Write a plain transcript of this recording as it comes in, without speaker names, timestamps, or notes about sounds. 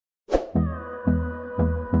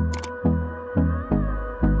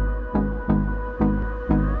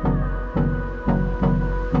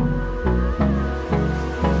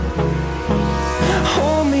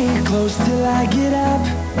close till I get up.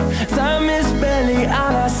 Time is barely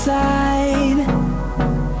on our side.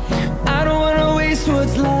 I don't wanna waste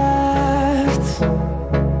what's left.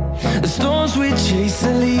 The storms we chase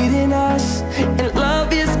are leading us, and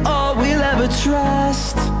love is all we'll ever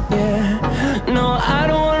trust. Yeah, no, I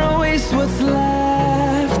don't wanna waste what's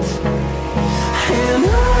left. And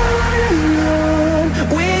on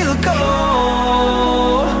we'll go,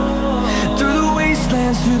 through the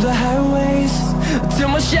wastelands, through the highways, till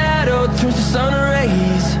my shadow turns to sun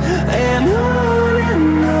rays. And on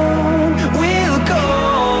we'll go,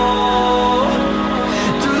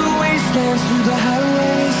 through the wastelands, through the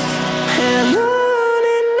highways, and on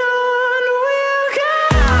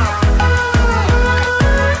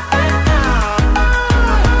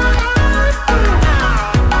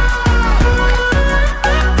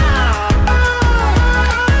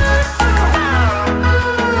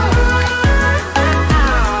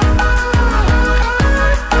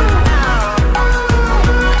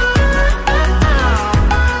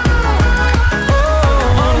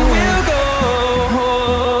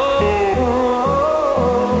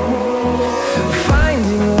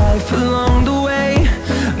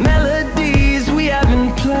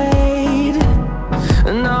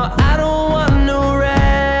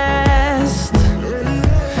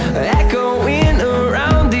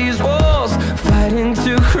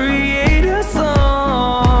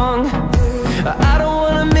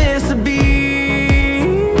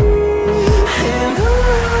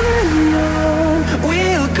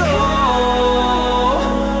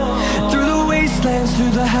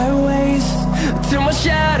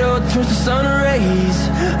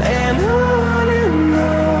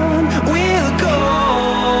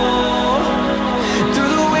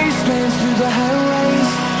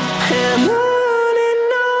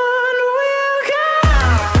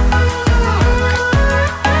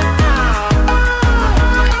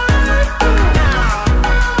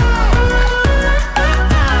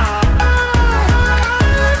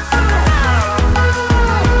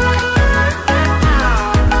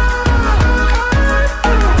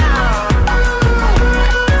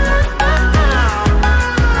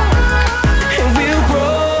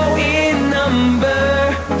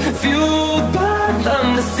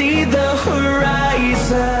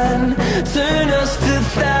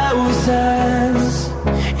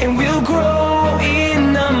we'll go.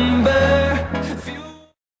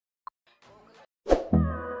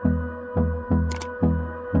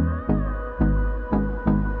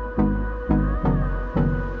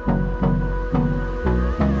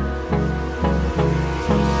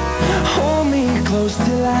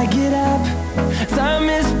 Till I get up, time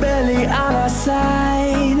is barely on our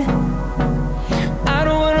side. I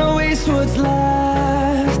don't wanna waste what's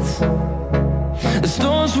left. The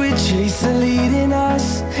storms we chase are leading us,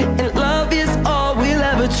 and love is all we'll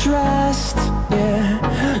ever trust. Yeah,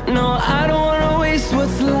 no, I don't wanna waste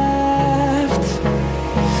what's left.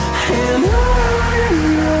 And on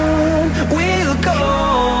we'll go,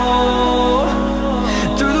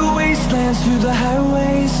 through the wastelands, through the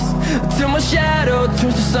highways, till my shadow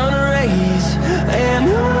turns to sun rays. And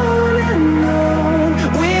on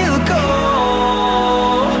we'll go,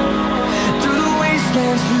 through the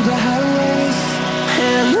wastelands, through the highways,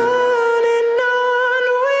 and on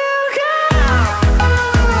we'll go.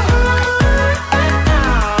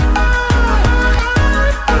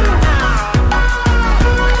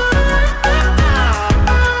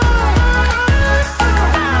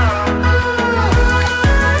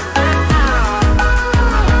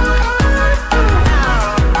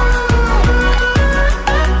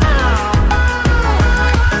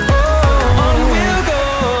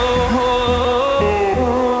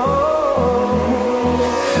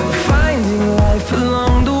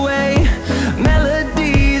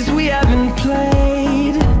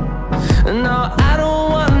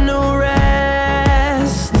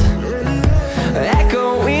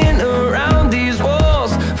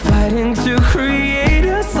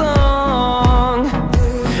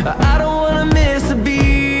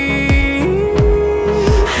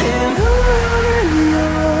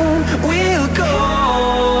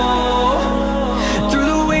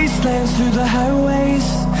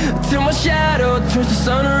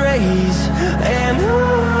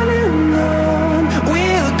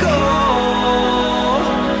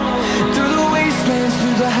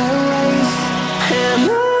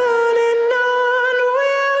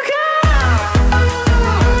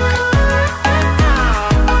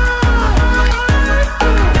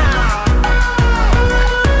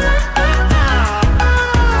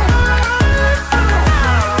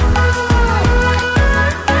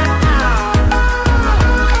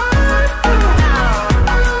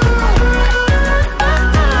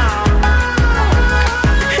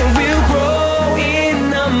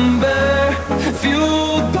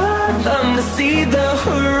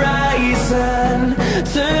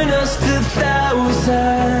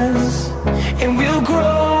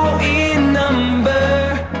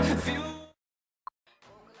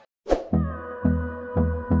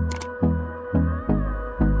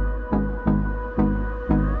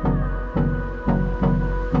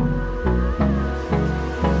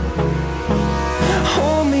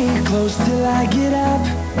 close till I get up.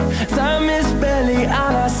 Time is barely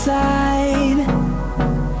on our side.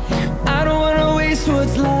 I don't wanna waste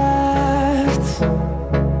what's left.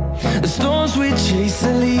 The storms we chase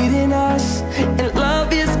are leading us, and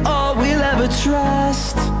love is all we'll ever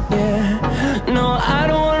trust. Yeah, no, I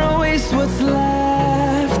don't wanna waste what's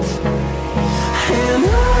left. And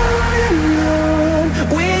on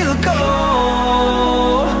we'll go,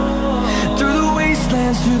 through the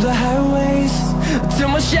wastelands, through the highways, till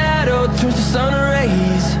my shadow turns to sun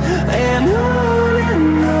rays. And on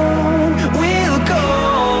we'll go,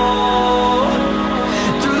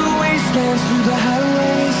 through the wastelands, through the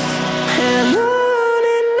highways, and on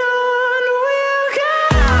we'll go.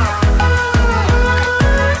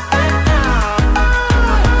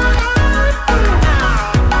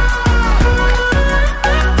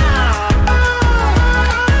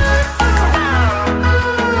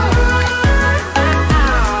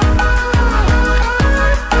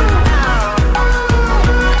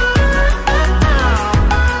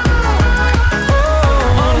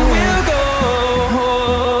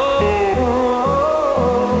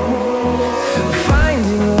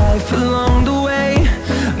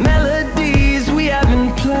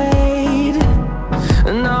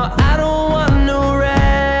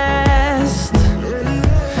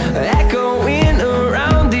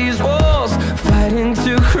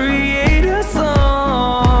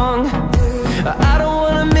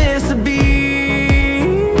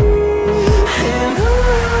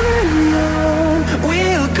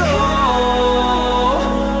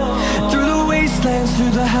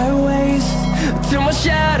 Through the highways, till my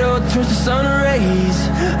shadow turns to sun rays.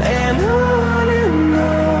 And on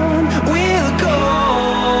we'll go,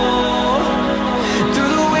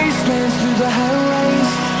 through the wastelands, through the highways,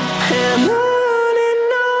 and on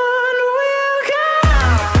we'll go.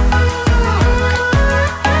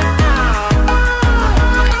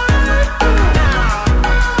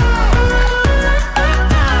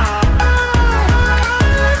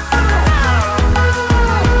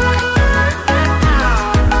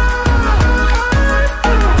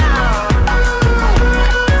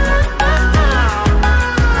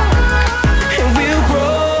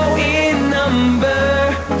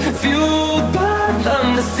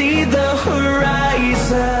 See the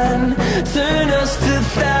horizon, turn us to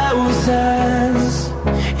thousands,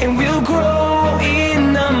 and we'll grow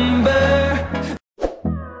in number.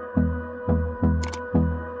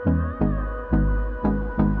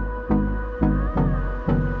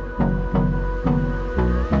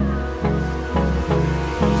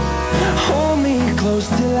 Hold me close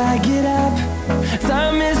till I get up.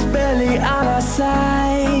 Time is barely on our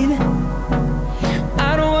side.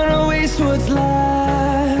 I don't wanna waste what's left.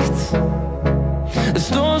 The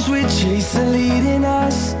storms we chase are leading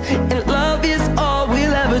us, and love is all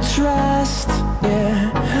we'll ever trust.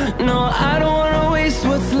 Yeah, no, I don't wanna waste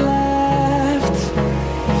what's left.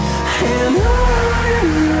 And on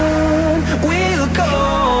we'll go,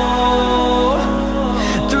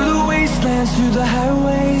 through the wastelands, through the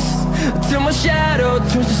highways, till my shadow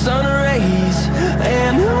turns to sun rays.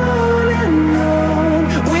 And on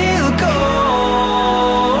we'll go,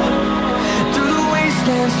 through the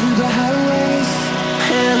wastelands, through the highways,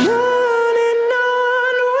 and on we'll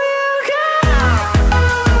go.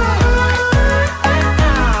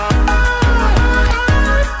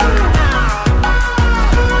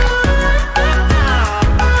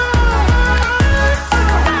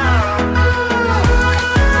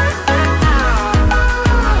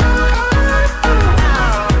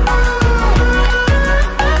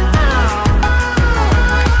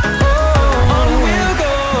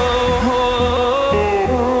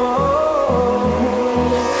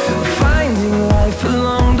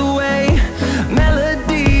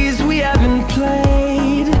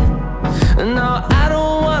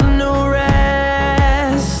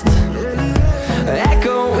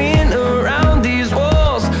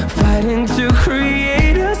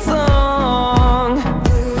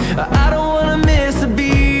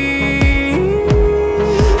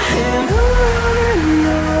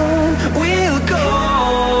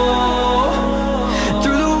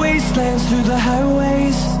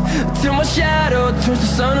 Turns to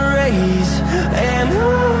sun rays, and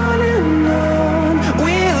on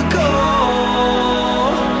we'll go,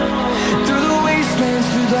 through the wastelands,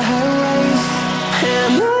 through the highways,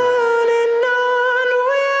 and on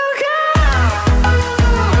we'll go.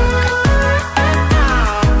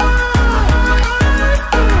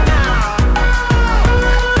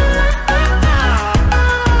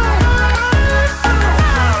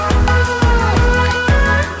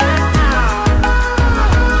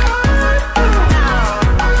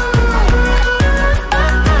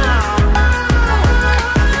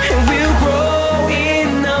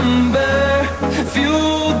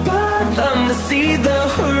 fueled by them to see the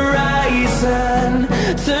horizon.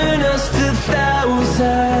 Turn us to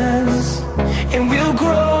thousands, and we'll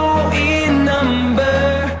grow in number.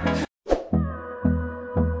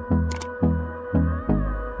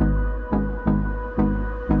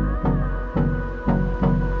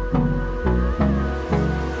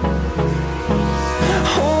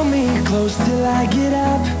 Hold me close till I get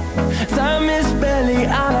up. Time is barely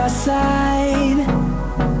on our side.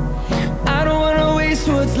 I don't wanna waste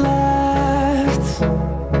what's left.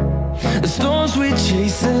 The storms we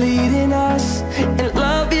chase are leading us, and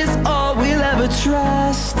love is all we'll ever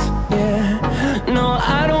trust. Yeah, no,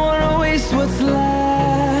 I don't wanna waste what's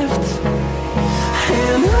left.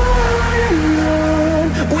 And on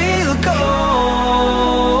we'll go.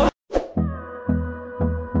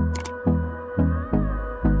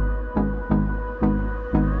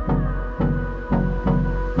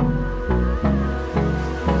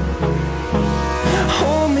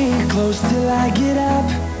 Close till I get up.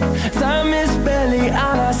 Time is barely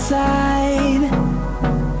on our side.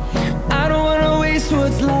 I don't wanna waste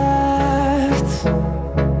what's left.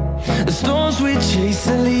 The storms we chase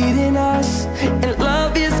are leading us, and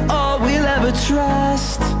love is all we'll ever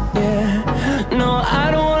trust. Yeah, no, I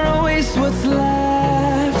don't wanna waste what's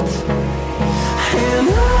left. And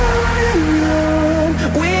on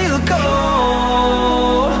we'll go.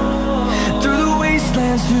 Through the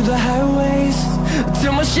wastelands, through the highways,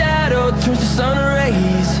 till my shadow turns to sun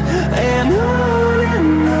rays. And on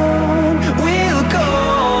we'll go.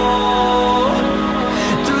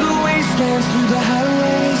 Through the wastelands, through the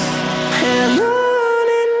highways, and on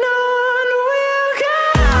we'll go.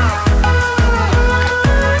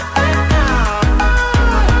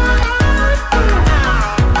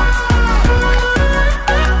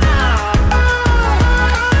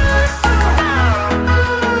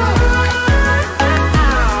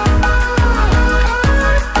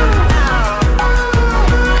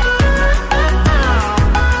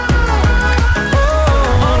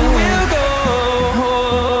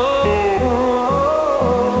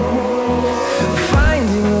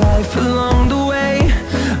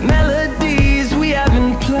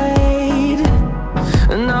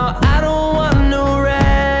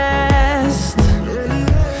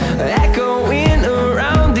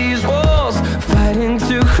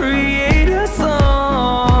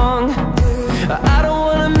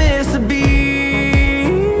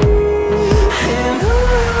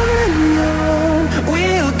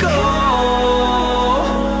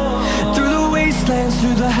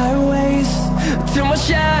 Through the highways, till my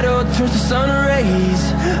shadow turns to sun rays.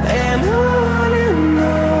 And on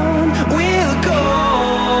we'll go.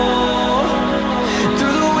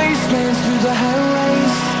 Through the wastelands, through the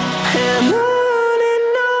highways, and on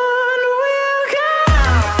we'll go.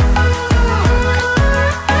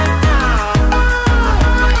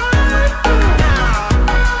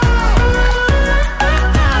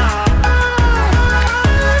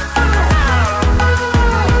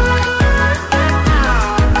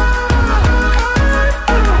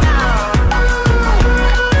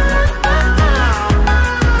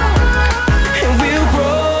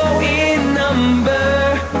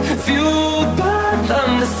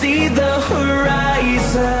 See the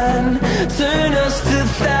horizon, turn us to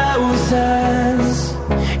thousands,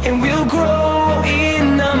 and we'll grow in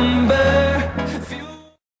number.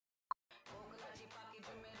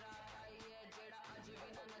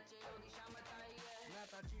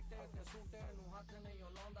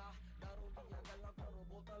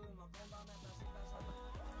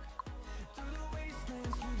 Through the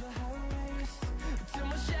wastelands, through the highways, till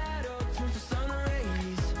my shadow